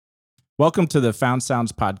Welcome to the Found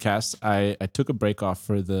Sounds podcast. I took a break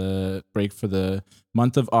for the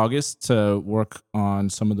month of August to work on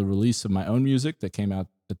some of the release of my own music that came out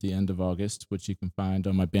at the end of August, which you can find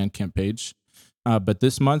on my Bandcamp page. But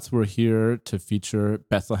this month we're here to feature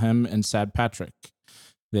Bethlehem and Sad Patrick.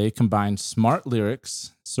 They combine smart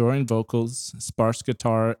lyrics, soaring vocals, sparse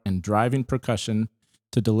guitar, and driving percussion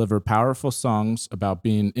to deliver powerful songs about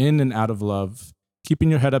being in and out of love,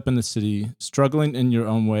 keeping your head up in the city, struggling in your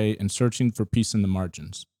own way, and searching for peace in the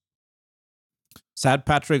margins. Sad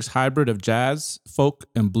Patrick's hybrid of jazz, folk,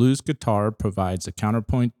 and blues guitar provides a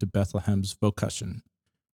counterpoint to Bethlehem's vocation.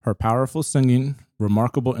 Her powerful singing,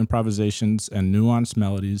 remarkable improvisations, and nuanced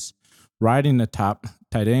melodies riding atop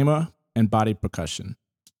taidema and body percussion.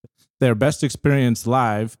 They are best experienced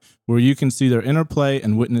live, where you can see their interplay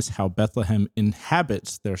and witness how Bethlehem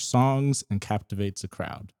inhabits their songs and captivates a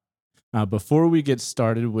crowd. Before we get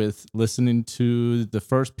started with listening to the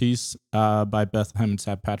first piece by Bethlehem and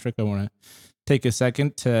Sad Patrick, I want to take a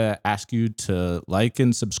second to ask you to like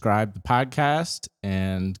and subscribe the podcast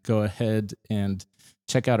and go ahead and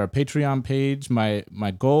check out our Patreon page. My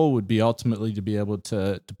goal would be ultimately to be able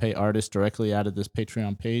to pay artists directly out of this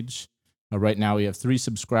Patreon page. Right now we have 3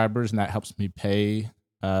 subscribers, and that helps me pay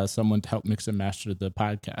someone to help mix and master the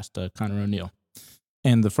podcast, Connor O'Neill.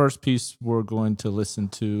 And the first piece we're going to listen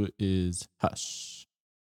to is Hush.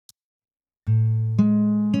 Come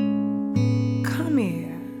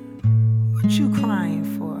here. What you crying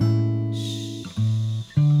for? Shh.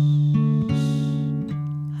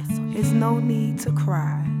 There's no need to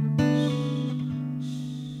cry.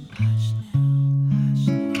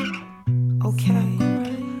 Okay.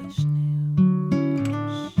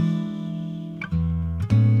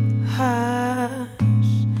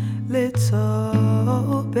 Hush,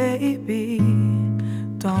 little baby,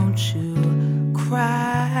 don't you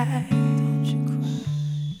cry.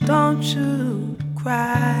 Don't you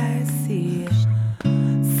cry. See,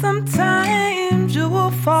 sometimes you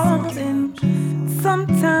will fall and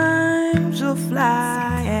sometimes you'll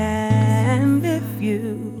fly. And if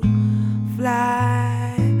you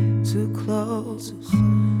fly too close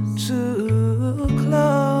to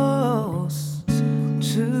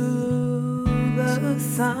the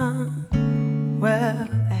sun, well,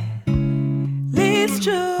 at least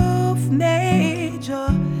you've made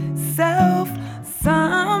yourself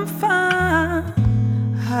some fun.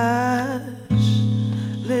 Hush,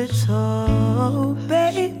 little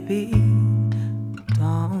baby,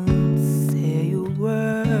 don't say a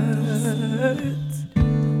word.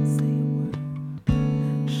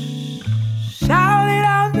 Shout it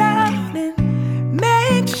out loud and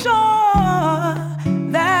make sure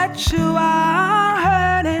that you are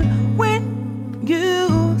heard. And when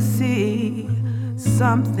you see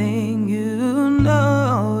something you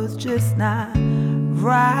know is just not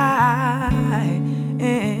right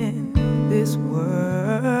in this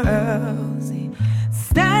world, see,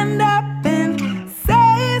 stand up and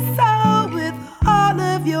say so with all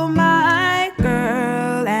of your might,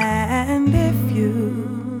 girl. And if you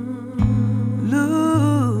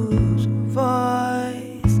lose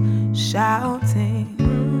voice shouting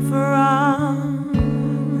from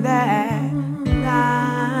that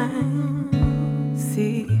line,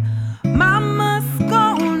 see, mama's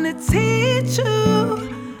gonna teach you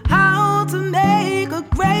how to make a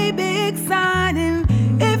great big sign. And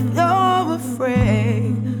if you're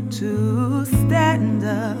afraid to stand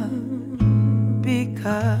up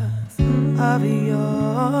because of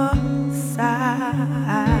your size,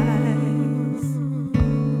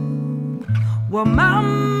 well,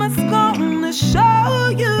 mama's gonna show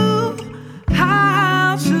you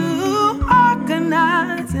how to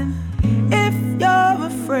organize. And if you're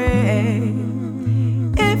afraid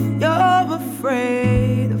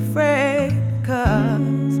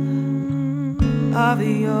because of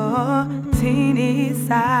your teeny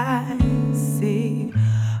size, see,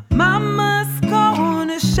 mama's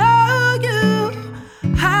gonna show you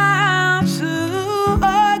how to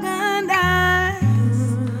organize.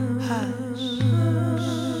 Hush.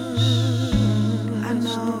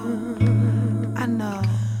 I know.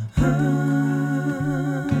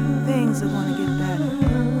 Things are gonna get better.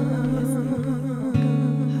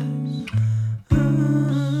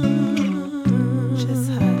 Just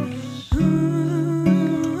hush.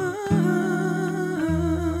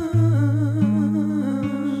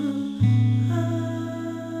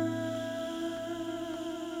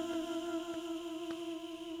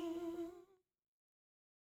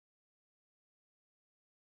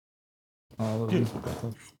 All of you.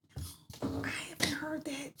 I haven't heard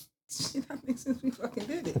that shit, I think, since we fucking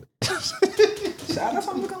did it. Shout out,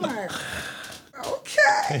 I'm looking like,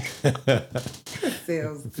 Okay.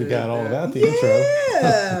 Feels good. Forgot all about the intro.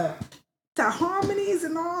 Yeah. The harmonies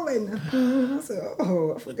and all. And I said,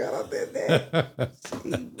 oh, I forgot I did that.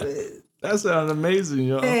 That sounds amazing,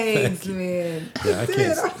 yo. Thanks, man. Yeah, I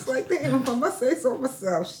was like, damn, I must say so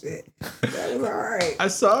myself. Shit. That was all right. I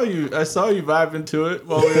saw you vibing to it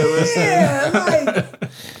while we were listening. Yeah,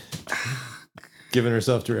 like... Giving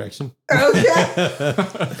herself direction. Okay.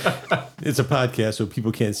 It's a podcast, so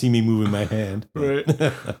people can't see me moving my hand. Right.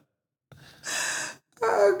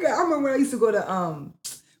 Oh, God. I remember when I used to go to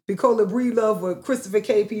Picola Breed Love with Christopher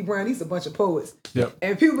K.P. Brown. He's a bunch of poets. Yep.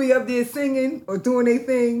 And people be up there singing or doing their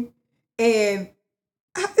thing. And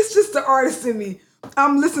it's just the artist in me.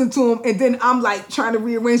 I'm listening to him, and then I'm like trying to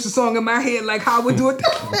rearrange the song in my head, like how I would do it.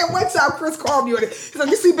 Man, one time Chris called me on it. He's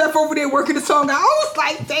like, you see Beth over there working the song? I was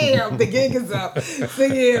like, damn, the gig is up. So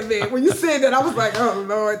yeah, man. When you said that, I was like, oh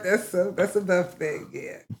Lord, that's a Beth thing.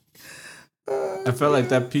 Yeah. I felt like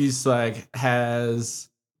that piece like has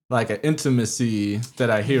like an intimacy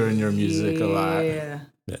that I hear in your music a lot. Yeah.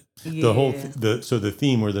 The whole so the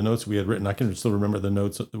theme or the notes we had written, I can still remember the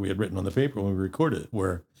notes that we had written on the paper when we recorded it,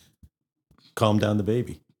 were calm down the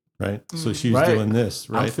baby, right? So she was doing this,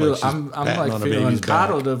 right? I'm like feeling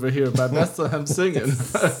coddled over here by Bethlehem singing.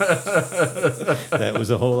 That was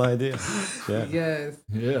the whole idea. Yeah. Yes.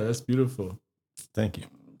 Yeah, that's beautiful. Thank you.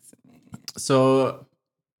 So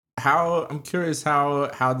I'm curious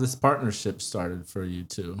how this partnership started for you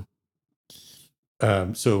two.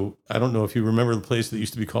 So I don't know if you remember the place that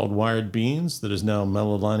used to be called Wired Beans that is now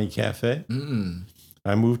Melilani Cafe. Mm.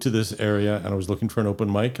 I moved to this area and I was looking for an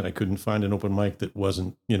open mic, and I couldn't find an open mic that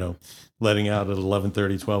wasn't, letting out at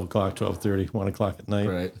 11:30, 12 o'clock, 12:30, 1 o'clock at night.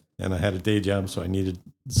 Right. And I had a day job, so I needed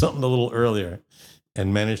something a little earlier,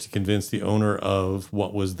 and managed to convince the owner of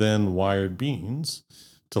what was then Wired Beans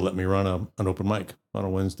to let me run an open mic on a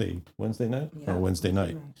Wednesday night or Wednesday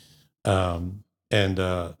night. And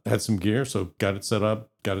had some gear, so got it set up,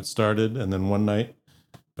 got it started. And then one night,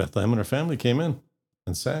 Bethlehem and her family came in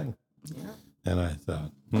and sang. Yeah. And I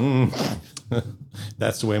thought,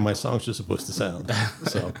 that's the way my songs are supposed to sound.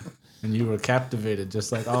 So, and you were captivated,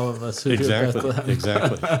 just like all of us who exactly.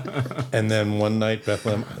 And then one night,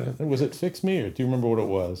 Bethlehem, was it Fix Me, or do you remember what it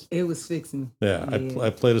was? It was Fix Me. Yeah.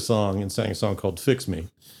 I played a song and sang a song called Fix Me,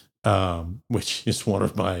 which is one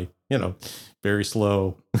of my, very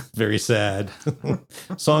slow, very sad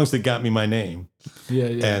songs that got me my name. Yeah.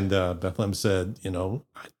 And Bethlehem said,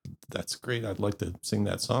 that's great. I'd like to sing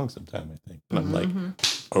that song sometime, I think. And I'm like,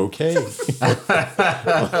 okay, let's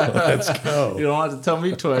go. You don't have to tell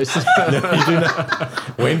me twice. No, you do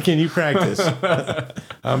not. When can you practice?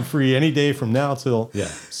 I'm free any day from now till,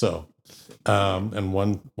 So, and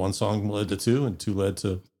one song led to two, and two led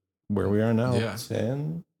to where we are now. Yeah.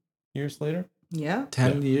 10 years later. Yeah.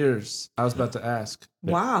 10 years. I was about to ask.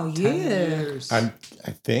 Wow. 10 years. I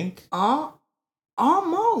think.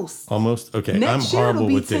 Almost. Okay. Next I'm horrible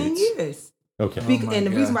year with 10 dates. years. Okay. And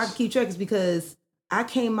the reason why I can keep track is because I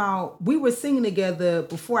came out, we were singing together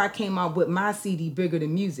before I came out with my CD, Bigger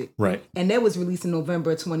Than Music. Right. And that was released in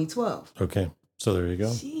November of 2012. Okay. So there you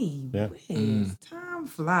go. Gee, time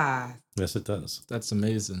flies. Yes, it does. That's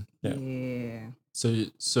amazing. Yeah.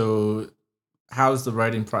 So how's the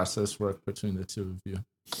writing process work between the two of you?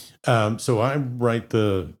 So I write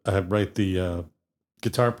the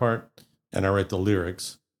guitar part, and I write the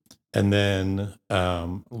lyrics, and then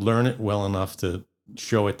learn it well enough to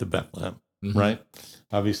show it to Bethlehem. Mm-hmm. Right?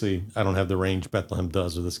 Obviously, I don't have the range Bethlehem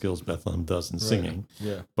does or the skills Bethlehem does in singing.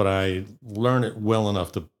 Yeah. But I learn it well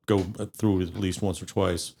enough to go through at least once or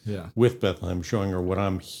twice with Bethlehem, showing her what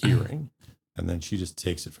I'm hearing, and then she just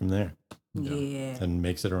takes it from there. And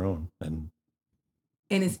makes it her own. And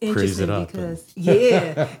it's interesting because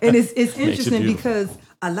and it's interesting because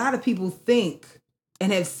a lot of people think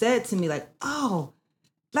and have said to me like, oh,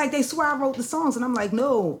 like they swear I wrote the songs, and I'm like,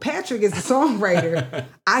 no, Patrick is the songwriter.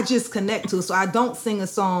 I just connect to it, so I don't sing a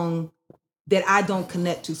song that I don't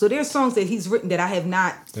connect to. So there's songs that he's written that I have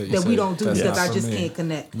not that we don't do because I just can't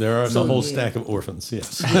connect. There are a whole stack of orphans.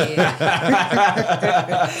 Yes.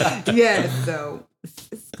 Yeah. So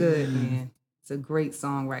it's good, man. It's a great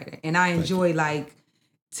songwriter, and I enjoy like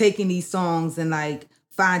taking these songs and like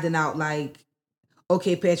finding out like,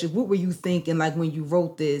 okay, Patrick, what were you thinking like when you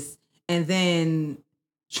wrote this? And then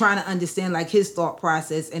trying to understand like his thought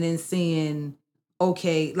process, and then seeing,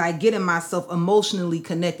 okay, like getting myself emotionally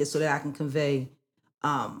connected so that I can convey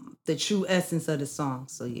the true essence of the song.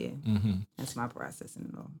 So that's my process in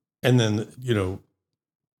it all. And then,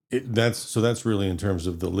 that's really in terms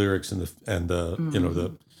of the lyrics and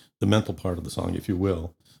the mental part of the song, if you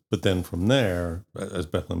will. But then from there, as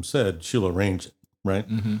Bethlehem said, she'll arrange it. right?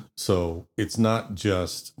 Mm-hmm. So it's not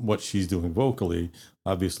just what she's doing vocally.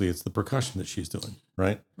 Obviously, it's the percussion that she's doing,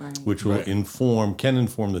 right? Right. Which will Right. can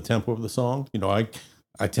inform the tempo of the song. You know, I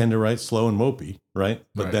tend to write slow and mopey, right?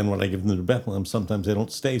 But Right. then when I give them to Bethlehem, sometimes they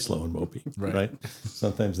don't stay slow and mopey, Right. right?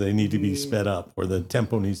 Sometimes they need to be sped up, or the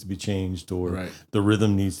tempo needs to be changed, or Right. the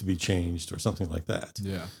rhythm needs to be changed, or something like that.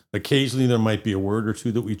 Yeah. Occasionally, there might be a word or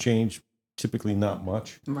two that we change. Typically, not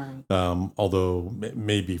much. Right. Although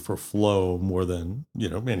maybe for flow more than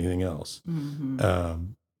anything else.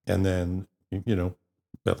 And then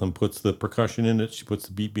Bethlehem puts the percussion in it. She puts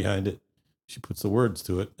the beat behind it. She puts the words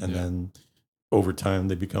to it, and then over time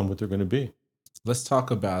they become what they're going to be. Let's talk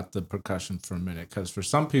about the percussion for a minute, because for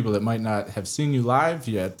some people that might not have seen you live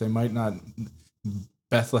yet, they might not.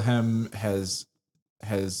 Bethlehem has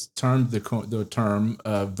termed the term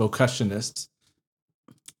vocussionist.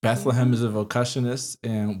 Bethlehem is a vocussionist,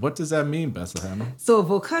 and what does that mean, Bethlehem? So a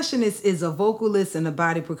vocussionist is a vocalist and a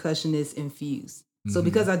body percussionist infused. So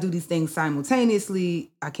because I do these things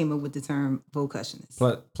simultaneously, I came up with the term vocussionist.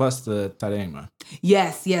 Plus the tarima.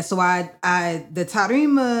 Yes. So the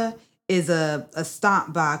tarima is a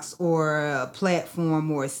stomp box or a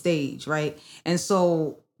platform or a stage, right? And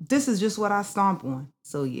so this is just what I stomp on.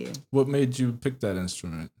 So yeah. What made you pick that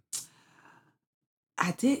instrument?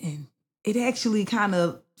 I didn't. It actually kind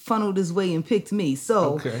of funneled its way and picked me.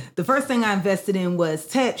 So the first thing I invested in was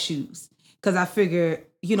tap shoes, because I figured,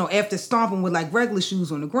 after stomping with like regular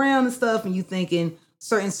shoes on the ground and stuff, and you thinking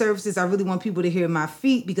certain services, I really want people to hear my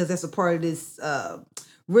feet because that's a part of this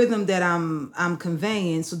rhythm that I'm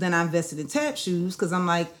conveying. So then I invested in tap shoes, because I'm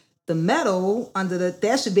like, the metal under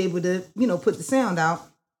that should be able to, put the sound out.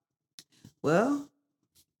 Well,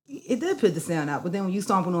 it did put the sound out, but then when you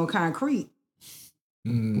stomping on concrete,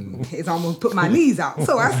 it's almost put my knees out.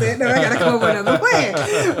 So I said, no, I gotta come up with another plan,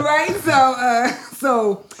 right?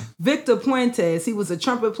 So Victor Puentes, he was a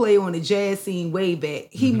trumpet player on the jazz scene way back.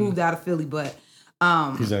 He moved out of Philly, but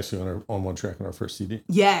he's actually on one track on our first CD.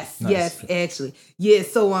 Yes, actually, yeah.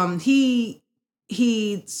 So he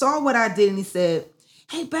saw what I did and he said,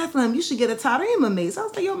 "Hey Bethlehem, you should get a tarima made." So I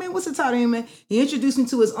was like, "Yo man, what's a tarima?" He introduced me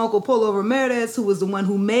to his uncle Polo Ramirez, who was the one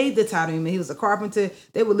who made the tarima. He was a carpenter.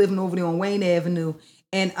 They were living over there on Wayne Avenue.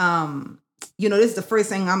 And this is the first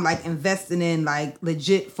thing I'm like investing in, like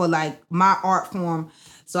legit for like my art form.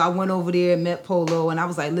 So I went over there and met Polo, and I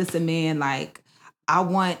was like, "Listen, man, like I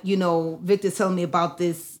want, Victor's telling me about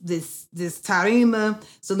this tarima.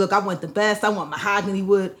 So look, I want the best. I want mahogany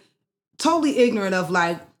wood." Totally ignorant of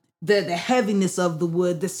like the heaviness of the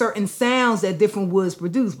wood, the certain sounds that different woods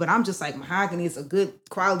produce. But I'm just like, mahogany is a good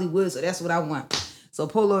quality wood, so that's what I want. So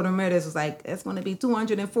Polo Ramirez was like, "That's going to be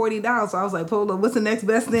 $240. So I was like, "Polo, what's the next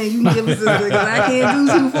best thing you can give us? Because I can't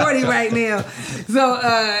do $240 right now." So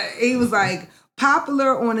he was like,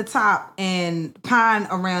 poplar on the top and pine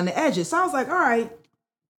around the edges. So I was like, all right.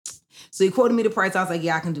 So he quoted me the price. I was like,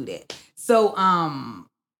 yeah, I can do that. So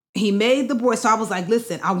he made the board. So I was like,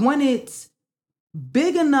 listen, I want it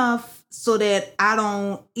big enough so that I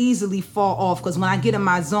don't easily fall off. Because when I get in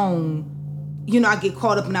my zone, I get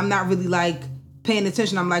caught up and I'm not really like paying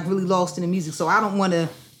attention. I'm like really lost in the music. So I don't want to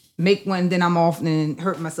make one, then I'm off and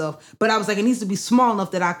hurt myself. But I was like, it needs to be small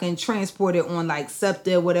enough that I can transport it on like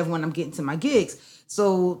SEPTA, whatever, when I'm getting to my gigs.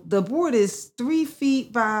 So the board is 3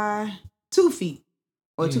 feet by 2 feet.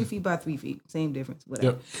 Or 2 feet by 3 feet. Same difference,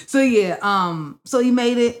 whatever. Yep. So yeah, so he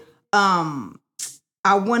made it. I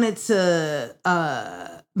wanted to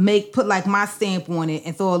put like my stamp on it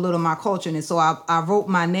and throw a little of my culture in it. So I wrote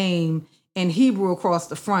my name in Hebrew across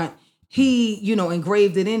the front. He,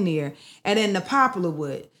 engraved it in there. And then the poplar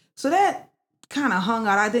wood. So that kind of hung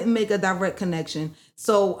out. I didn't make a direct connection.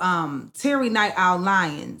 So Terry Night Owl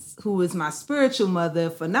Lyons, who is my spiritual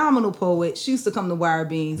mother, phenomenal poet, she used to come to Wire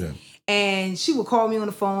Beans. Yeah. And she would call me on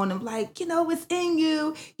the phone and like, it's in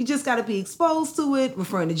you. You just got to be exposed to it,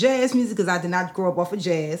 referring to jazz music, because I did not grow up off of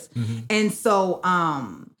jazz. Mm-hmm. And so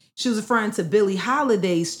she was referring to Billie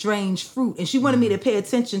Holiday's Strange Fruit. And she wanted me to pay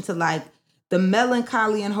attention to like the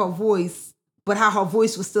melancholy in her voice, but how her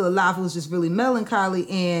voice was still alive. It was just really melancholy.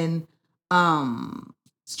 And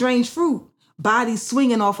Strange Fruit, bodies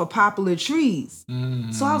swinging off of poplar trees.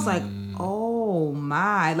 Mm. So I was like, oh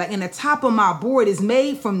my, like, and the top of my board is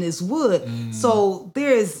made from this wood. Mm. So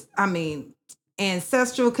there's,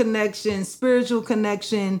 ancestral connection, spiritual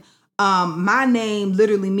connection. My name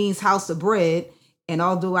literally means house of bread. And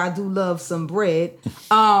although I do love some bread,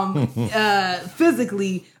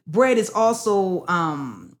 physically, bread is also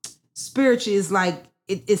spiritual. Is like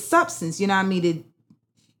it's substance. You know what I mean?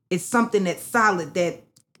 It's something that's solid that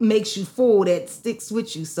makes you full, that sticks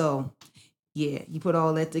with you. So yeah, you put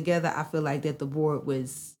all that together, I feel like that the board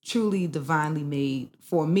was truly divinely made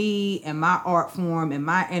for me and my art form and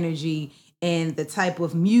my energy and the type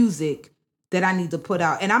of music that I need to put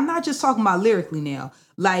out. And I'm not just talking about lyrically now,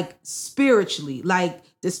 like spiritually, like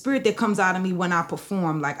the spirit that comes out of me when I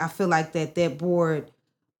perform. Like I feel like that board,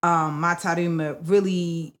 my Tarima,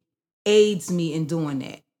 really aids me in doing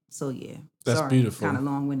that. So yeah. That's Sorry, beautiful. Kind of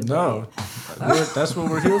long-winded. No, that's what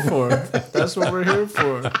we're here for. That's what we're here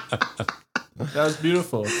for. That's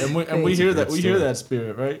beautiful, and we hear that. We hear that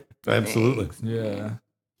spirit, right? Absolutely. Yeah.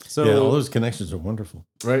 So yeah, all those connections are wonderful.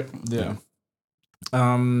 Right. Yeah.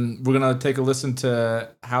 We're gonna take a listen to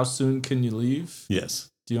 "How Soon Can You Leave?" Yes.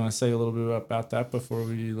 Do you want to say a little bit about that before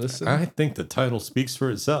we listen? I think the title speaks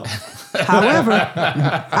for itself. However,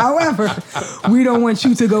 we don't want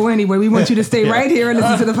you to go anywhere. We want you to stay right here and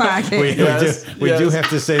listen to the podcast. We do have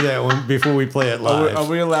to say that one before we play it live. Are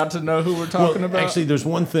we allowed to know who we're talking about? Actually, there's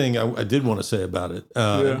one thing I did want to say about it.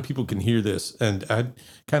 And people can hear this, and I'd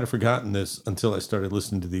kind of forgotten this until I started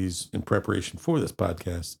listening to these in preparation for this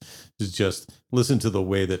podcast, is just listen to the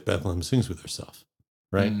way that Bethlehem sings with herself.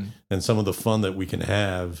 Right. And some of the fun that we can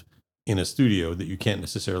have in a studio that you can't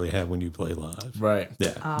necessarily have when you play live. Right.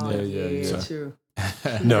 Yeah. Oh, yeah. True.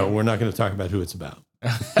 No, we're not going to talk about who it's about.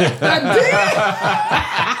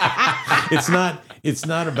 It's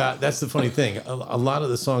not about, that's the funny thing. A lot of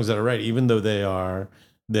the songs that I write, even though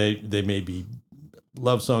they may be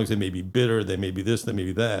love songs, they may be bitter, they may be this, they may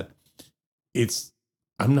be that.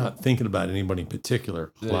 I'm not thinking about anybody in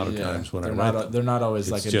particular a lot of times when I write them. They're not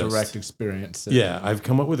always like a direct experience. Yeah, I've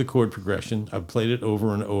come up with a chord progression. I've played it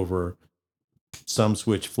over and over. Some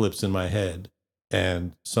switch flips in my head,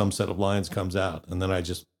 and some set of lines comes out. And then I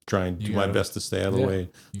just try and do my best to stay out of the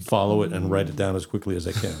way, follow it, and write it down as quickly as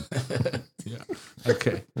I can. Yeah.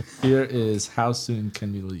 Okay. Here is "How Soon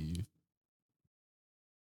Can You Leave?"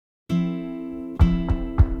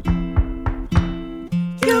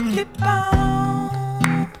 You keep on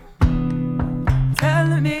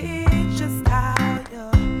telling me just how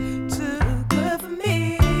you're too good for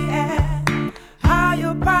me and how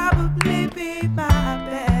you'll probably be my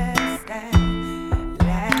best and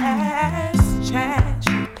last chance.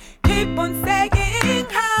 You keep on saying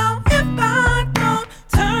how if I don't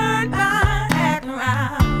turn my act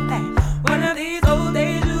around, and one of these old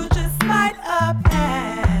days you just light up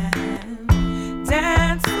and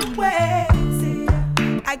dance away. See,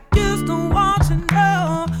 I used to want to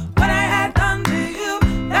know what I had done to you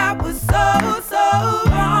that was so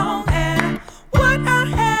wrong, and what I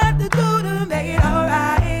had to do to make it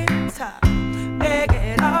alright, make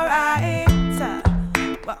it alright.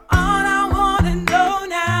 But all I wanna know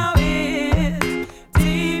now is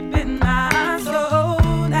deep in my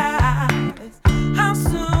soul now is how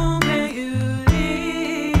soon can you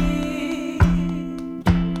leave?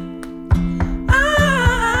 I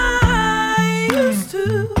used to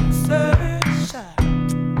search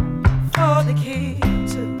for the key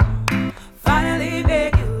to finally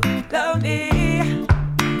make you love me,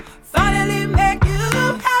 finally make you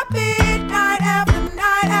happy night after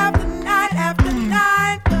night after night after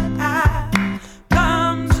night. But I've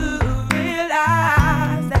come to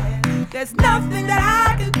realize that there's nothing that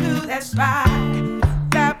I can do that's right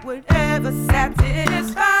that would ever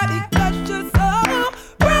satisfy, because you're so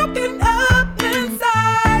broken up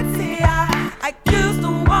inside. See, I used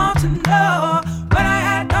to want to know what I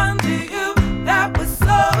had done to you that was so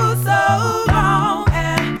wrong,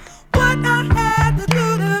 and what I had to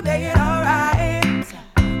do to make it alright,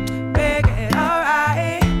 make it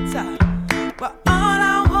alright. But all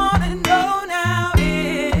I wanna know now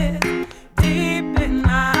is deep in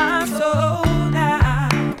my soul now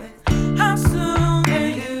is how soon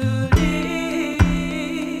can you leave?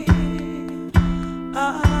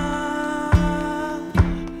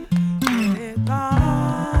 It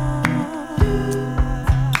gone,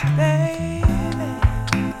 baby.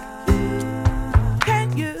 Can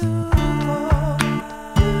you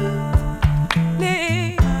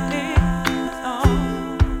leave me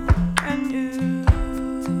alone? Can you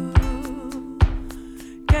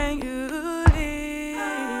leave?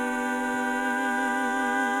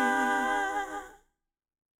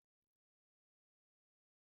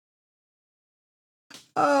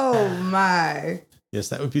 Oh my. Yes,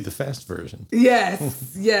 that would be the fast version.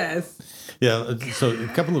 Yes. Yeah, so a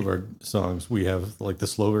couple of our songs, we have like the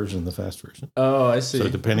slow version and the fast version. Oh, I see. So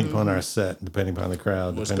depending upon our set, depending upon the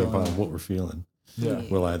crowd, What's depending going upon on? what we're feeling, Yeah.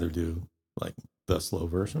 we'll either do like the slow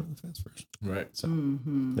version or the fast version. Right. So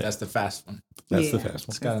That's the fast one. that's the Yeah. fast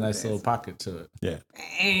one. It's got a nice little pocket to it. Yeah.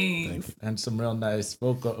 Thanks. And some real nice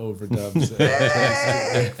vocal overdubs.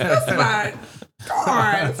 That's my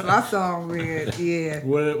God. That's my song, man. Yeah.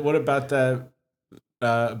 What about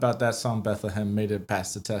that song Bethlehem made it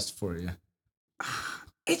pass the test for you?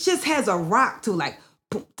 It just has a rock to like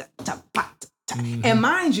boom, ta, ta, ba, ta, ta. And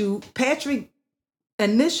mind you, Patrick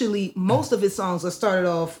initially most of his songs are started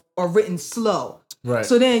off or written slow. Right.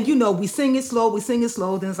 So then, we sing it slow,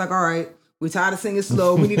 then it's like, all right, we're tired of singing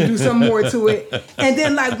slow, we need to do something more to it. And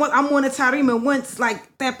then like when I'm on a Tarima, once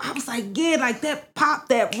like that, I was like, yeah, like that pop,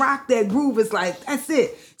 that rock, that groove is like, that's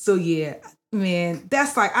it. So yeah, man,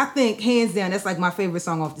 that's like, I think hands down, that's like my favorite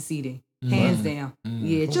song off the CD. Hands down.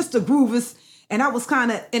 Yeah, just the groove is. And I was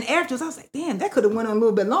kind of, and afterwards, I was like, damn, that could have went on a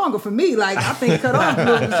little bit longer for me. Like, I think cut off a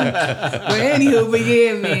little bit. But anywho, but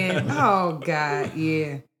yeah, man. Oh, God,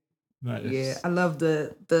 yeah. Nice. Yeah, I love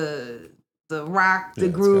the rock, the Yeah, it's gotta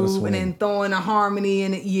groove, swing. and then throwing a harmony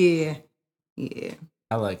in it. Yeah. Yeah.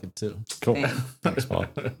 I like it too. Cool. Thanks. Thanks, Paul.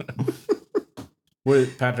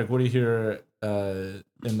 Patrick, what do you hear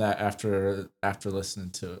in that after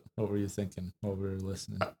listening to it? What were you thinking while we were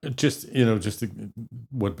listening? Just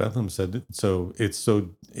what Bethlehem said. So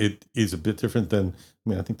it is a bit different than. I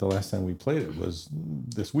mean, I think the last time we played it was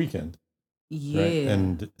this weekend, Yeah. right?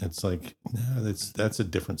 And it's like, no, that's a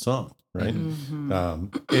different song, right?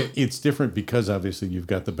 Mm-hmm. It's different because obviously you've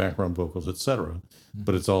got the background vocals, etc.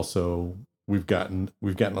 But it's also we've gotten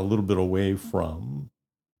a little bit away from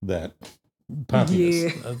that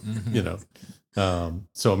poppiness,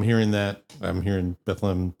 so I'm hearing that. I'm hearing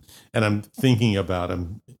Bethlehem, and I'm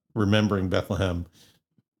remembering Bethlehem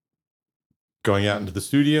going out into the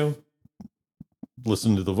studio,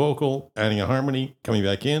 listening to the vocal, adding a harmony, coming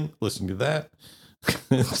back in, listening to that,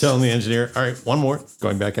 telling the engineer, all right, one more,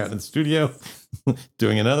 going back out in the studio,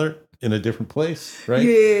 doing another in a different place, right?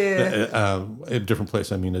 Yeah. A different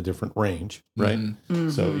place, I mean a different range, right?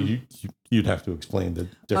 So you'd have to explain the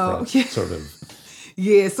different sort of.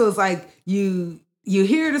 Yeah, so it's like you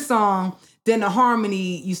hear the song, then the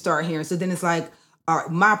harmony you start hearing. So then it's like, all right,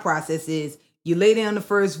 my process is you lay down the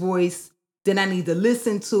first voice, then I need to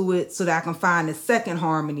listen to it so that I can find the second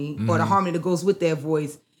harmony or the harmony that goes with that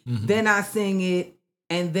voice. Then I sing it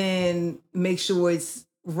and then make sure it's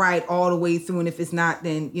right all the way through. And if it's not,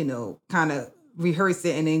 then, kind of rehearse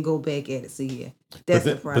it and then go back at it. So yeah, that's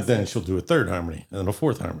the process. But then she'll do a third harmony and then a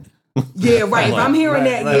fourth harmony. Yeah, right. If I'm hearing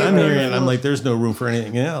that, right. yeah. I'm hearing it. I'm like, there's no room for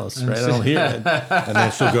anything else, right? I don't hear it. And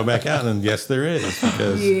then she'll go back out, and yes, there is,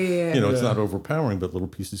 because it's not overpowering, but little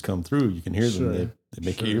pieces come through. You can hear them. They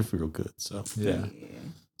make your ear feel good. So Yeah.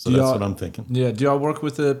 So that's what I'm thinking. Yeah. Do y'all work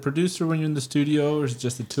with a producer when you're in the studio, or is it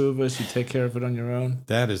just the two of us? You take care of it on your own?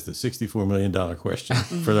 That is the $64 million question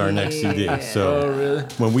for our next CD. So really?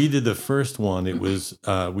 when we did the first one, it was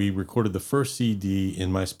we recorded the first CD in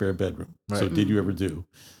my spare bedroom. So Did You Ever Do?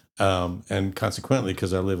 And consequently,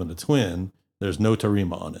 because I live in a twin, there's no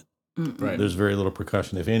tarima on it. Right. There's very little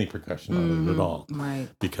percussion, if any percussion on it at all. Right.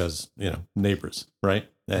 Because, neighbors, right?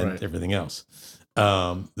 And everything else.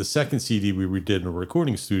 The second CD we did in a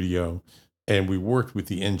recording studio, and we worked with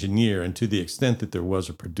the engineer, and to the extent that there was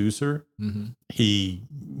a producer, he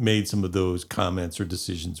made some of those comments or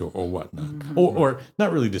decisions or whatnot. Or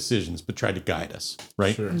not really decisions, but tried to guide us,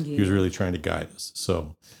 right? Sure. He was really trying to guide us.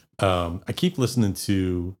 So I keep listening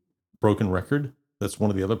to Broken Record. That's one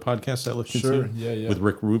of the other podcasts I listen to with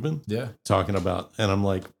Rick Rubin. Yeah. Talking about, and I'm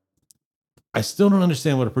like, I still don't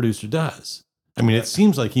understand what a producer does. I mean, it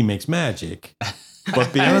seems like he makes magic,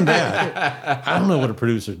 but beyond that, I don't know what a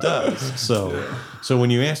producer does. So when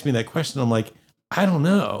you ask me that question, I'm like, I don't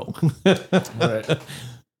know. Right.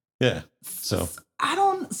 Yeah. So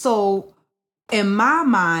So in my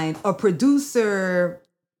mind, a producer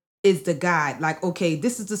is the guide. Like, okay,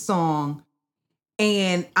 this is the song,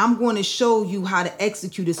 and I'm going to show you how to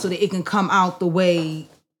execute it so that it can come out the way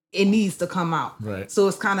it needs to come out. Right. So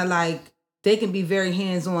it's kind of like they can be very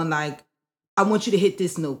hands-on, like, I want you to hit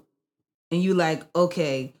this note. And you like,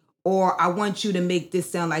 okay. Or I want you to make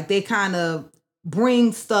this sound, like they kind of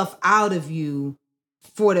bring stuff out of you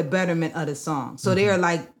for the betterment of the song. So they're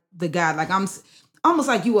like the guy, like I'm almost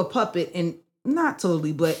like you a puppet, and not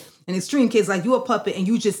totally, but in extreme case, like you a puppet and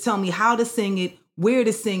you just tell me how to sing it, where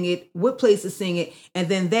to sing it, what place to sing it. And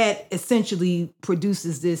then that essentially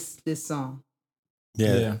produces this song.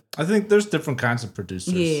 yeah. I think there's different kinds of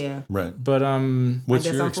producers. Yeah. Right. But What's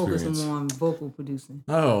I guess your I'm experience? focusing more on vocal producing.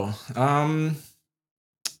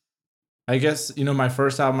 I guess, my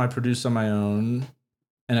first album I produced on my own,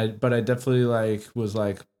 but I definitely was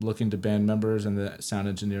looking to band members and the sound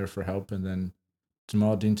engineer for help, and then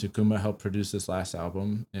Jamal Dean Takuma helped produce this last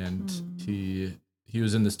album, and he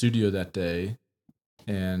was in the studio that day,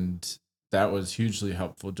 and that was hugely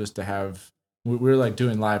helpful just to have. We were like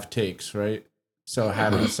doing live takes, right? So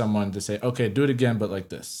having someone to say, "Okay, do it again, but like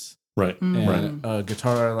this." Right. And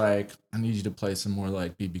guitar, like, I need you to play some more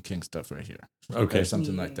like BB King stuff right here. Okay. Or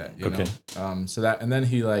something like that. You Okay. know? So that, and then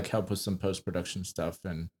he like helped with some post-production stuff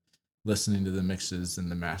and listening to the mixes and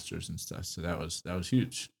the masters and stuff. So that was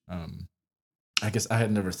huge. I guess I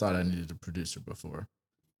had never thought I needed a producer before.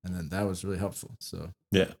 And then that was really helpful. So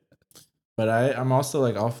Yeah. But I'm also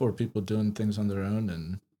like all for people doing things on their own,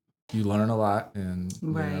 and you learn a lot, and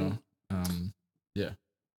you know, yeah.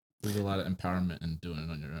 There's a lot of empowerment in doing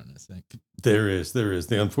it on your own, I think. There is.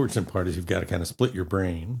 The unfortunate part is you've got to kind of split your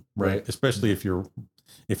brain, right? Especially if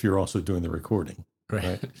you're also doing the recording,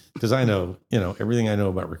 right? Because I know, everything I know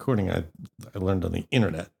about recording, I learned on the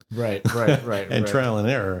internet, right, and trial and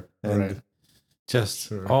error, and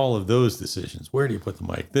just all of those decisions. Where do you put the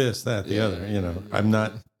mic? This, that, the other. I'm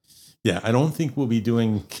not. Yeah, I don't think we'll be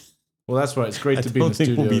doing. Well, that's why it's great to be in the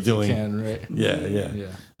studio. We'll be doing, right?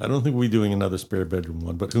 Yeah. I don't think we'll be doing another spare bedroom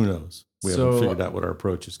one, but who knows? We haven't figured out what our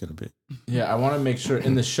approach is going to be. Yeah, I want to make sure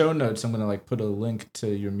in the show notes, I'm going to like put a link to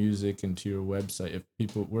your music and to your website.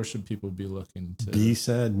 Where should people be looking to?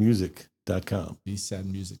 bsadmusic.com.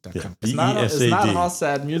 bsadmusic.com. Yeah, it's not all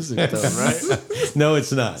sad music though, right? No,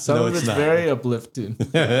 it's not. Some of it's very uplifting.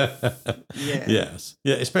 Yes.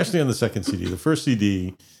 Yeah, especially on the second CD. The first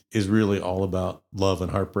CD is really all about love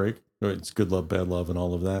and heartbreak. It's good love, bad love, and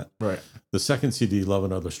all of that. Right. The second CD, Love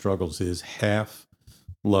and Other Struggles, is half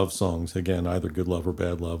love songs. Again, either good love or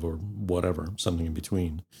bad love or whatever, something in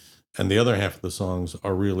between. And the other half of the songs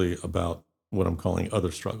are really about what I'm calling other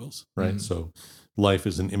struggles, right? So life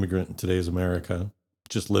as an immigrant in today's America,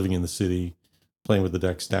 just living in the city, playing with the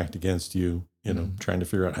deck stacked against you, trying to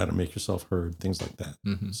figure out how to make yourself heard, things like that.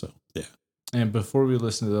 So, yeah. And before we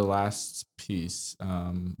listen to the last piece,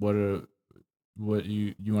 what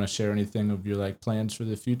you want to share anything of your like plans for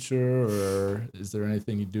the future, or is there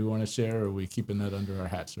anything you do want to share, or are we keeping that under our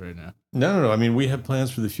hats right now? No. I mean, we have plans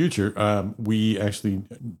for the future. We actually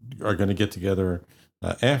are going to get together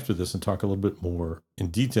after this and talk a little bit more in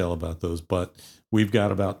detail about those, but we've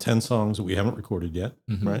got about 10 songs that we haven't recorded yet,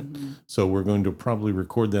 right? So we're going to probably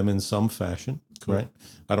record them in some fashion, right?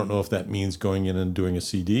 I don't know if that means going in and doing a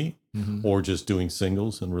CD or just doing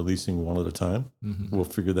singles and releasing one at a time. We'll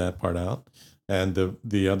figure that part out. And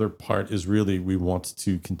the other part is really we want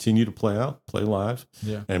to continue to play live,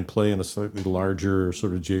 and play in a slightly larger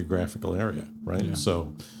sort of geographical area, right? Yeah.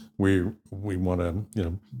 So we want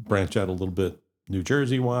to branch out a little bit New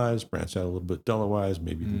Jersey wise, branch out a little bit Delaware wise,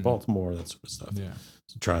 maybe even Baltimore, that sort of stuff. Yeah.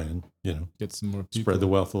 So try and get some more people, spread the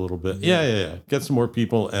wealth a little bit. Yeah. Get some more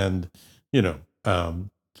people, and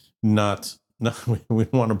not. No, we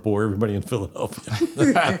don't want to bore everybody in Philadelphia.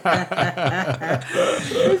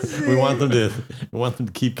 we want them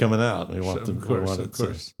to keep coming out. We want them, of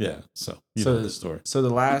course. Yeah. So you know the story. So the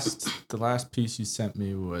last piece you sent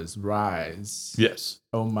me was Rise. Yes.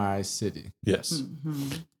 Oh My City. Yes.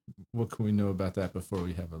 What can we know about that before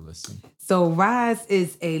we have a listen? So Rise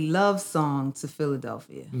is a love song to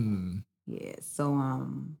Philadelphia. Yeah. So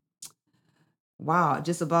wow,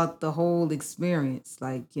 just about the whole experience,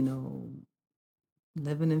 like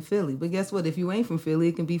living in Philly. But guess what? If you ain't from Philly,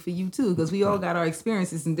 it can be for you too, because we all got our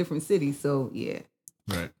experiences in different cities. So yeah.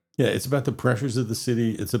 Right. Yeah, it's about the pressures of the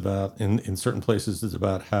city. It's about, in certain places, it's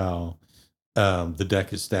about how the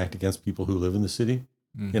deck is stacked against people who live in the city.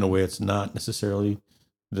 In a way, it's not necessarily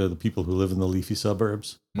the people who live in the leafy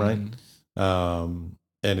suburbs, right? And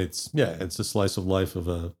it's a slice of life of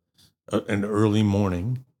an early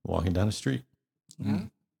morning walking down a street.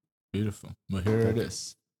 Beautiful. Well, here it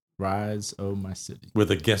is. Rise, Oh My City.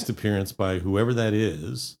 With a guest appearance by whoever that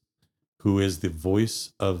is, who is the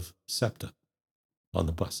voice of SEPTA on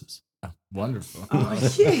the buses. Oh, wonderful.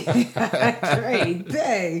 Oh, yeah. Great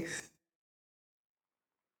day.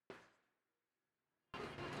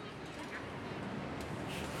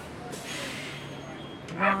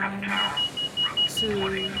 One,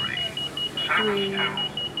 two, three,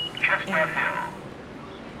 and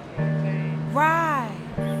rise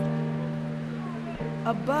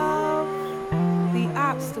above the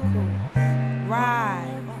obstacles. Rise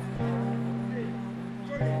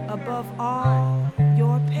above all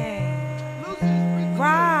your pain.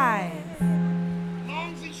 Rise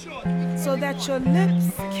so that your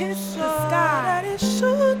lips kiss the sky.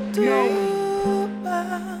 Knowing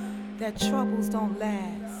that troubles don't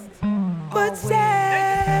last. But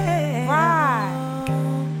say, rise,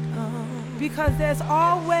 because there's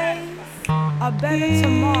always a better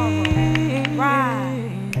tomorrow.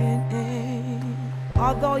 Rise,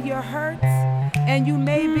 Although you're hurt and you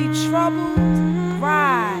may be troubled,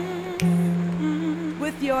 rise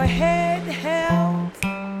with your head held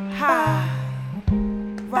high.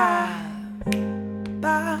 Rise,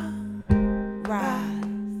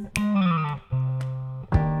 rise.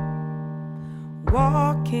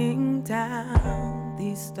 Walking down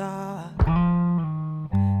these dark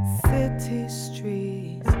city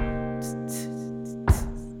streets,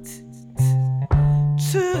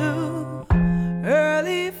 too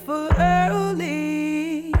early for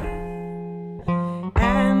early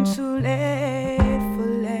and too late for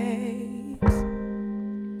late.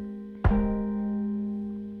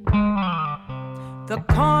 The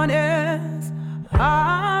corners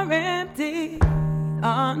are empty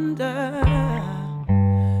under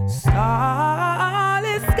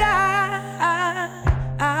starless skies,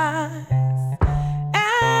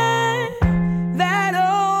 and that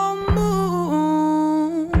old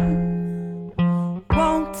moon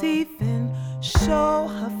won't even show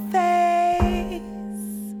her face.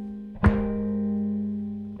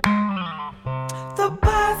 The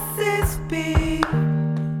buses beep,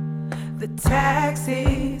 the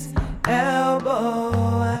taxis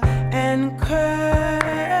elbow and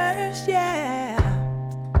curse, yeah.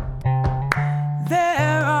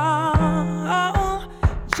 They're all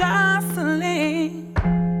jostling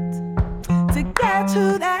to get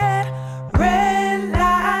to that red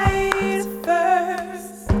light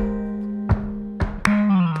first.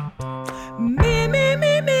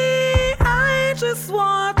 Me, I just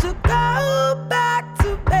want to go back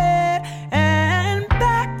to bed and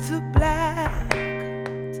back to black.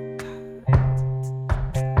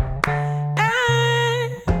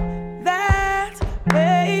 And that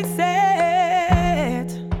makes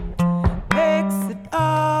it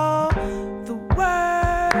all the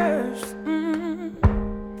worse.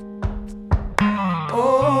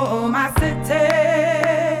 Oh, my city,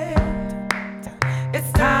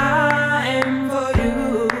 it's time for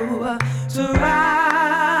you to rise.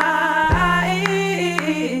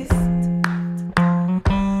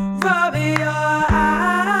 Rub your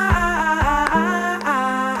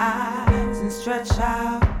eyes and stretch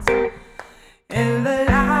out in the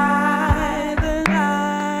light, the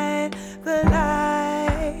light, the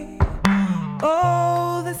light.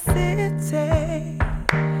 Oh, the city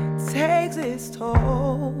takes its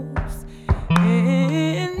tolls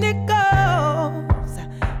in nickels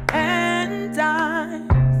and dimes,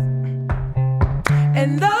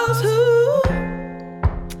 and those who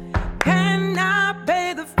cannot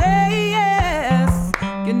pay the fares,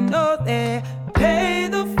 you know they pay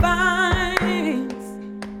the fines.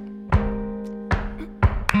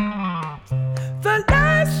 The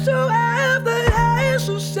last you have, the last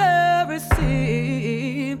you shall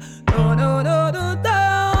receive. No,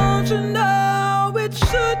 don't you know it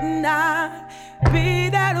should not be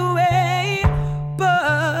that way?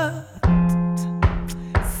 But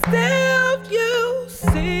still you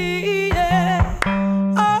see it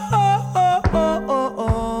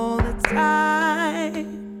all the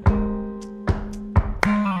time.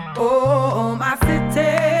 Oh, my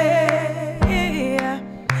city,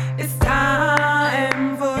 it's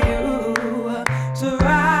time for you to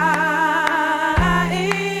rise.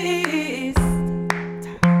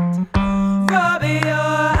 Rub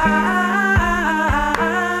your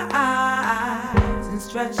eyes and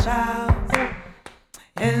stretch out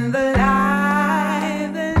in the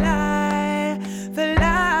light, the light, the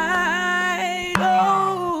light.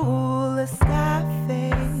 Oh, the sky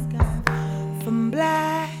fades from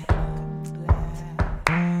black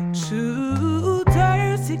to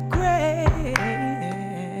dirty gray.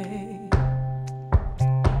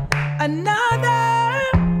 Another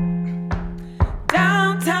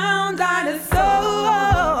downtown dinosaur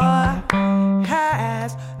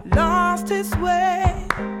has lost his way.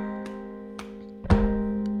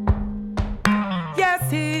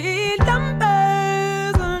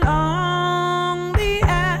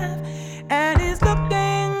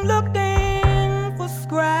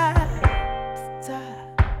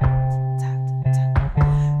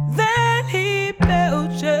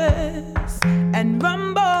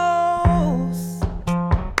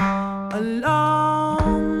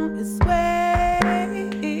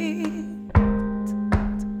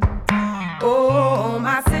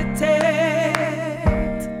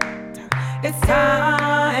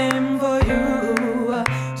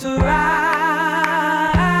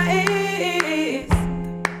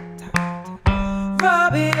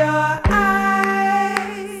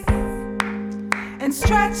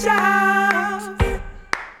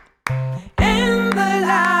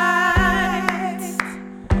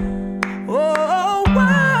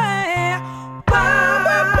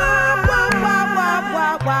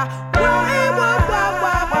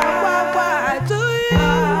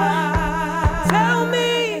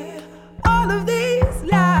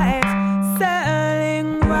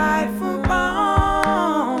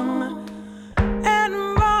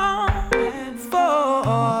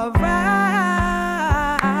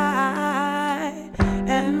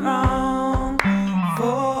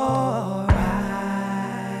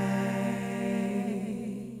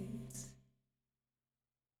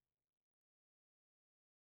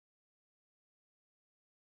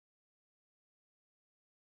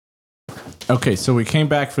 Okay, so we came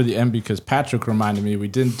back for the end because Patrick reminded me we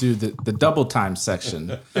didn't do the double time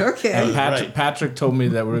section. Okay. And Right. Patrick told me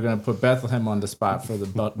that we were going to put Bethlehem on the spot for the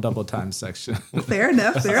double time section. Fair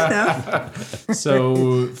enough. Fair enough.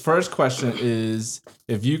 So, first question is,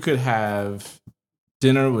 if you could have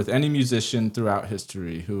dinner with any musician throughout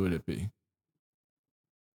history, who would it be?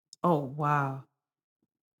 Oh wow.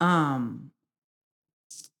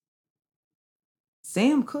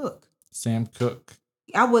 Sam Cooke. Sam Cooke.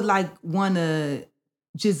 I would want to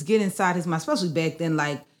just get inside his mind, especially back then,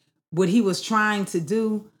 like what he was trying to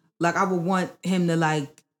do. Like I would want him to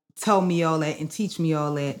tell me all that and teach me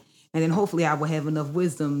all that. And then hopefully I would have enough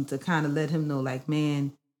wisdom to kind of let him know, like,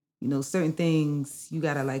 man, certain things you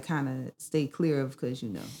got to kind of stay clear of because,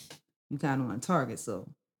 you kind of on target. So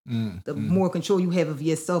the more control you have of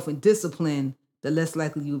yourself and discipline, the less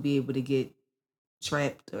likely you'll be able to get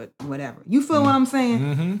trapped or whatever. You feel what I'm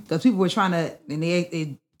saying? Because people were trying to, and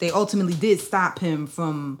they ultimately did stop him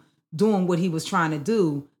from doing what he was trying to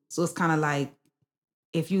do. So it's kind of like,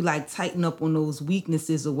 if you tighten up on those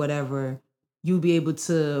weaknesses or whatever, you'll be able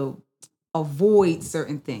to avoid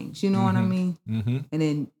certain things. You know what I mean? And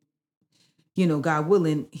then, God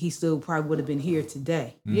willing, he still probably would have been here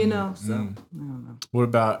today, So, I don't know. What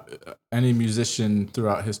about any musician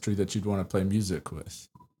throughout history that you'd want to play music with?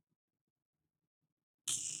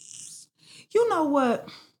 You know what?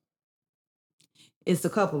 It's a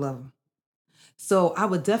couple of them. So I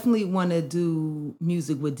would definitely want to do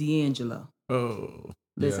music with D'Angelo. Oh,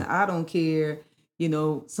 Listen, yeah. I don't care.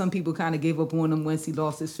 Some people kind of gave up on him once he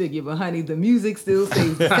lost his figure, but honey, the music still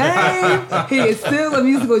stays the same. He is still a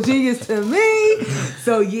musical genius to me.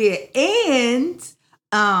 So yeah, and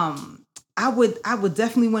I would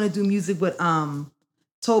definitely want to do music with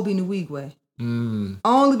Toby Nwigwe.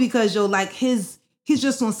 Only because he's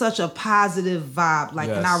just on such a positive vibe,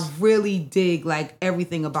 and I really dig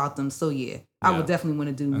everything about them. So yeah, I would definitely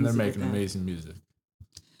want to do music. And they're with making them. amazing music.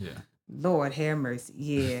 Yeah. Lord have mercy.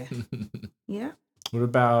 Yeah. Yeah. What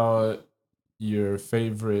about your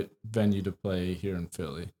favorite venue to play here in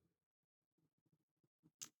Philly?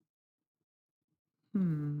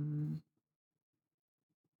 You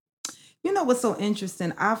know what's so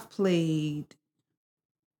interesting? I've played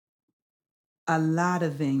a lot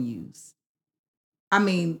of venues. I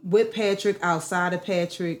mean, with Patrick, outside of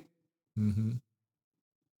Patrick. Mm-hmm.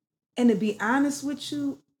 And to be honest with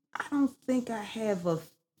you, I don't think I have a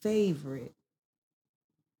favorite.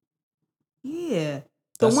 Yeah.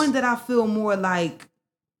 The one that I feel more like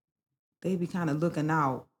they be kind of looking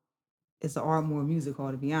out is the Ardmore Music Hall,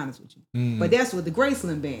 to be honest with you. But that's with the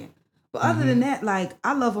Graceland Band. But other than that,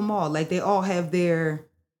 I love them all. They all have their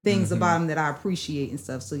things about them that I appreciate and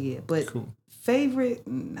stuff. So yeah, but cool. Favorite?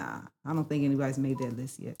 Nah, I don't think anybody's made that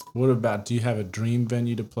list yet. What about, do you have a dream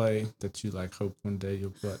venue to play that you hope one day you'll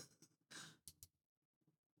play?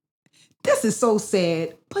 This is so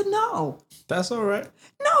sad, but no. That's all right.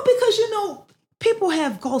 No, because people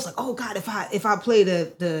have goals like, oh God, if I play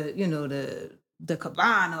the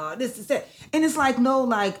Cabana or this that, and it's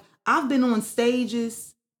no, I've been on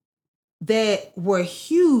stages that were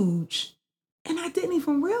huge, and I didn't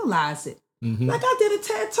even realize it. I did a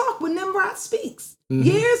TED Talk with Nimrod Speaks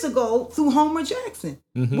years ago through Homer Jackson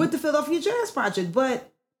with the Philadelphia Jazz Project,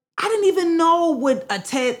 but I didn't even know what a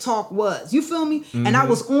TED Talk was. You feel me? And I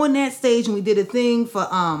was on that stage and we did a thing for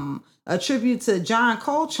a tribute to John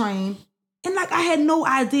Coltrane, and I had no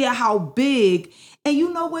idea how big. And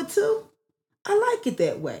you know what too? I like it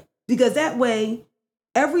that way, because that way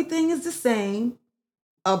everything is the same.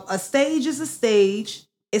 A stage is a stage.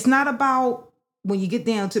 It's not about, when you get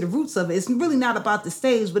down to the roots of it, it's really not about the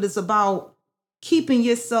stage, but it's about keeping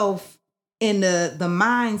yourself in the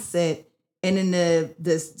mindset and in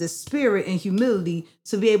the spirit and humility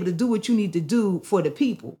to be able to do what you need to do for the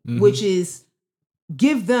people, which is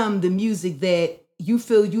give them the music that you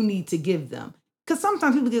feel you need to give them. Because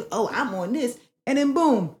sometimes people get, oh, I'm on this, and then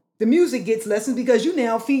boom, the music gets lessened because you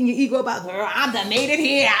now feeding your ego about, girl, I done made it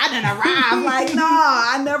here, I done arrived. No,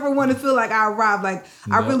 I never want to feel like I arrived.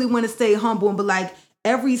 I really want to stay humble and be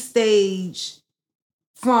every stage,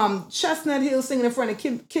 from Chestnut Hill singing in front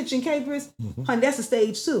of Kitchen Capers, honey, that's a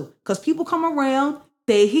stage too. Because people come around,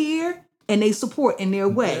 they hear, and they support in their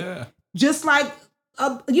way. Yeah. Just like,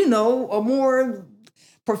 a more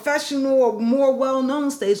professional or more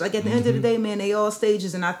well-known stage. At the end of the day, man, they all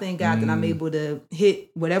stages, and I thank God that I'm able to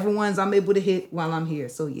hit whatever ones I'm able to hit while I'm here.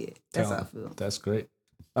 So yeah, that's how I feel. That's great.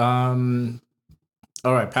 All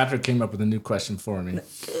right, Patrick came up with a new question for me.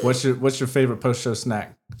 What's your favorite post-show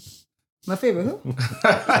snack? My favorite who?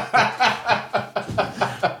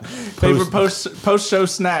 Favorite post-show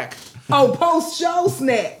snack? Oh, post-show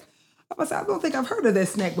snack. I'm I don't think I've heard of that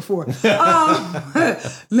snack before.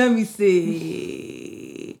 Let me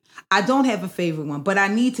see. I don't have a favorite one, but I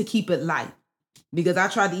need to keep it light because I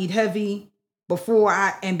tried to eat heavy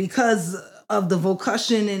because of the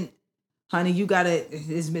concussion and honey,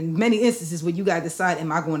 there's been many instances where you gotta decide,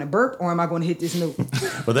 am I going to burp or am I going to hit this note?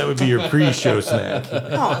 Well, that would be your pre-show snack.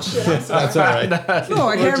 Oh shit, I'm sorry. That's all right.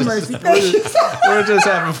 Lord have mercy. We're just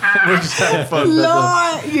having fun.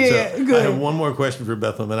 Lord, yeah, So, good. I have one more question for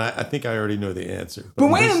Bethlehem, and I think I already know the answer. But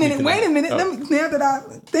I'm wait a gonna minute. sneak it in. Let me, now that I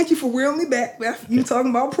thank you for reeling me back. Beth. You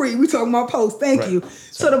talking about we talking about post. Thank Right. you.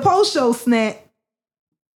 So the post show snack,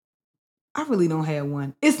 I really don't have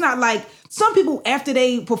one. It's not like some people after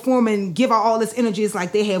they perform and give out all this energy, it's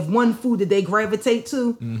like they have one food that they gravitate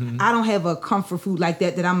to. I don't have a comfort food like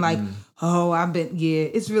that I'm like,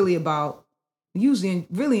 it's really about usually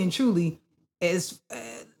really and truly it's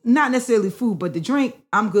not necessarily food, but the drink,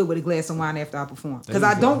 I'm good with a glass of wine after I perform. Because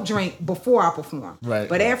I don't drink before I perform. Right.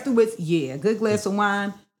 But afterwards, a good glass of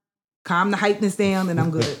wine, calm the hypeness down, and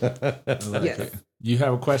I'm good. Yes. You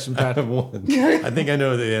have a question, I have Patrick? one. I think I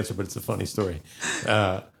know the answer, but it's a funny story.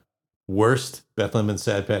 Worst Bethlehem and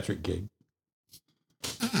Sad Patrick gig.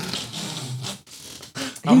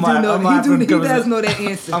 I'm laughing He because does know that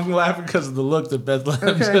answer. I'm laughing because of the look that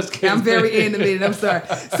Bethlehem just gave I'm very me. animated. I'm sorry.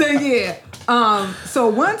 So so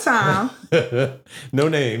one time, No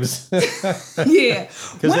names. Because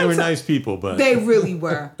because they were nice people, but They really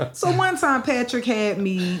were. So one time Patrick had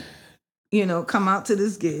me, come out to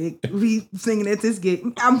this gig. We singing at this gig.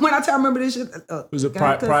 When I remember this shit. Was it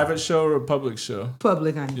private show or a public show?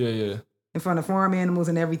 Public, honey. Yeah. In front of farm animals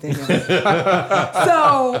and everything else.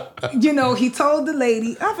 So, he told the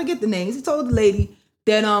lady, I forget the names, he told the lady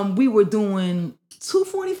that we were doing 2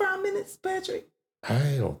 45 minutes, Patrick.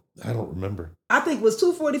 I don't remember. I think it was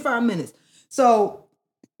 2 45 minutes. So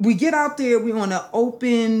we get out there, we're on an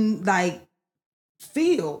open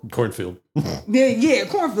field. Cornfield. Yeah,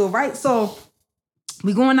 cornfield, right? So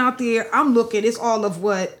we going out there, I'm looking, it's all of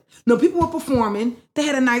people were performing, they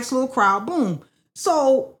had a nice little crowd, boom.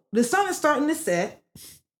 So the sun is starting to set,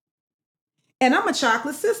 and I'm a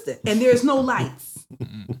chocolate sister, and there's no lights.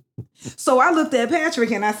 So I looked at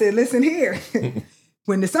Patrick and I said, listen here,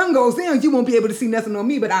 when the sun goes down, you won't be able to see nothing on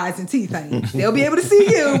me but eyes and teeth, honey. They'll be able to see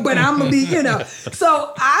you, but I'm going to be,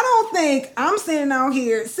 So I don't think I'm standing out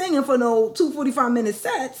here singing for no 2 45-minute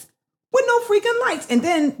sets with no freaking lights. And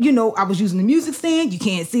then, I was using the music stand. You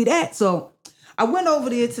can't see that. So I went over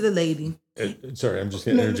there to the lady. Sorry, I'm just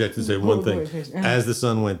going to interject and say one thing. As the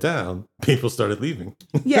sun went down, people started leaving.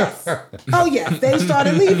 Yes. Oh, yes. They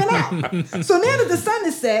started leaving out. So now that the sun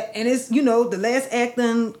is set and it's, the last act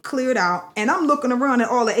done cleared out, and I'm looking around at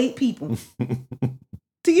all the 8 people.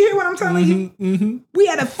 Do you hear what I'm telling you? Mm-hmm. We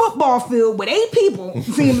had a football field with 8 people,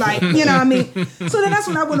 seemed like, you know what I mean? So then that's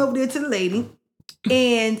when I went over there to the lady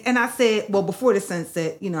and I said, well, before the sun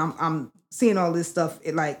set, I'm seeing all this stuff.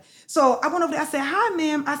 So I went over there. I said, hi,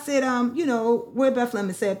 ma'am. I said, we're Bethlehem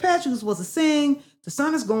and Sad Patrick was supposed to sing. The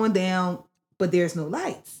sun is going down, but there's no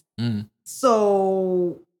lights.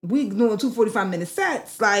 So we doing 2 45-minute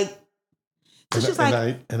sets. So she's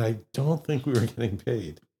like, and I don't think we were getting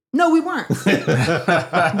paid. No, we weren't.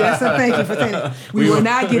 That's a thank you for saying that. We were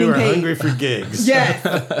not getting we were paid. hungry for gigs. Yes.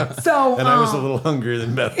 So and I was a little hungrier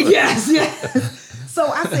than Bethlehem. Yes. So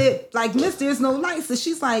I said, miss, there's no lights. So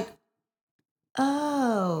she's like,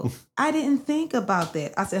 oh, I didn't think about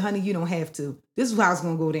that. I said, honey, you don't have to. This is how it's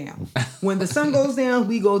going to go down. When the sun goes down,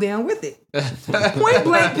 we go down with it. Point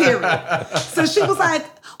blank, period. So she was like,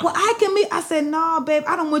 well, I can meet. I said, nah, babe,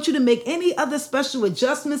 I don't want you to make any other special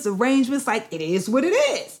adjustments, arrangements. It is what it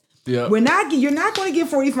is. Yeah. You're not going to get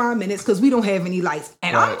 45 minutes because we don't have any lights.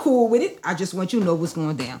 And I'm cool with it. I just want you to know what's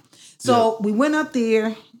going down. So we went up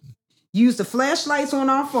there. Used the flashlights on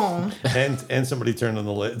our phone. And somebody turned on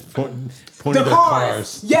the light, pointed the at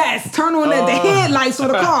cars. Yes, turn on the headlights on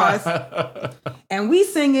the cars. And we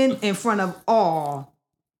singing in front of all,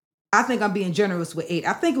 I think I'm being generous with 8.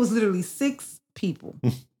 I think it was literally 6 people.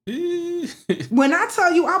 When I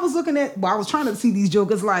tell you, I was trying to see these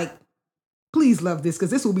jokers please love this because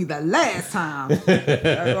this will be the last time.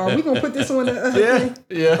 Are we going to put this on the thing?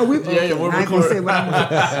 Yeah. We're not going to say what I'm going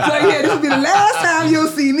to say. This will be the last time you'll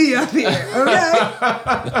see me up here, okay?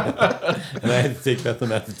 And I had to take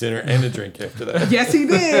Bethlehem out to dinner and a drink after that. Yes, he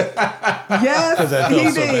did. Yes,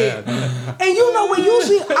 he did. And when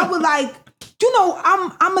usually I would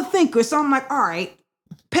I'm a thinker, so I'm like, all right.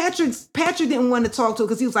 Patrick didn't want to talk to her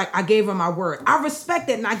because he was like, I gave her my word. I respect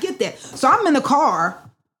that and I get that. So I'm in the car,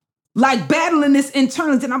 battling this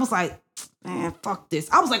internally. And I was like, man, fuck this.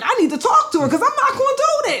 I was like, I need to talk to her because I'm not going to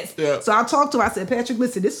do this. Yeah. So I talked to her. I said, Patrick,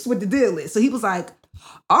 listen, this is what the deal is. So he was like,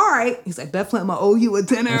 all right. He's like, Bethlehem, I owe you a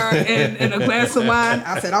dinner and a glass of wine.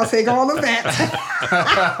 I said, I'll take all of that.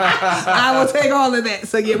 I will take all of that.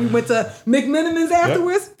 So yeah, we went to McMenamin's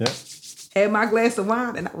afterwards. Yep. Had my glass of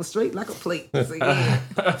wine and I was straight like a plate. So yeah.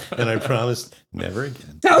 And I promised never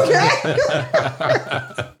again. Okay.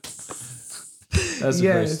 That's a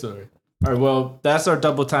great story. All right, well, that's our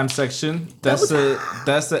double time section. That's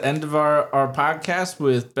the end of our podcast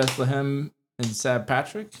with Bethlehem and Sad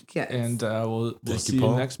Patrick. Yes. And we'll Thank see you, you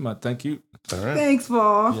Paul. next month. Thank you. All right. Thanks,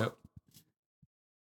 Paul. Yep.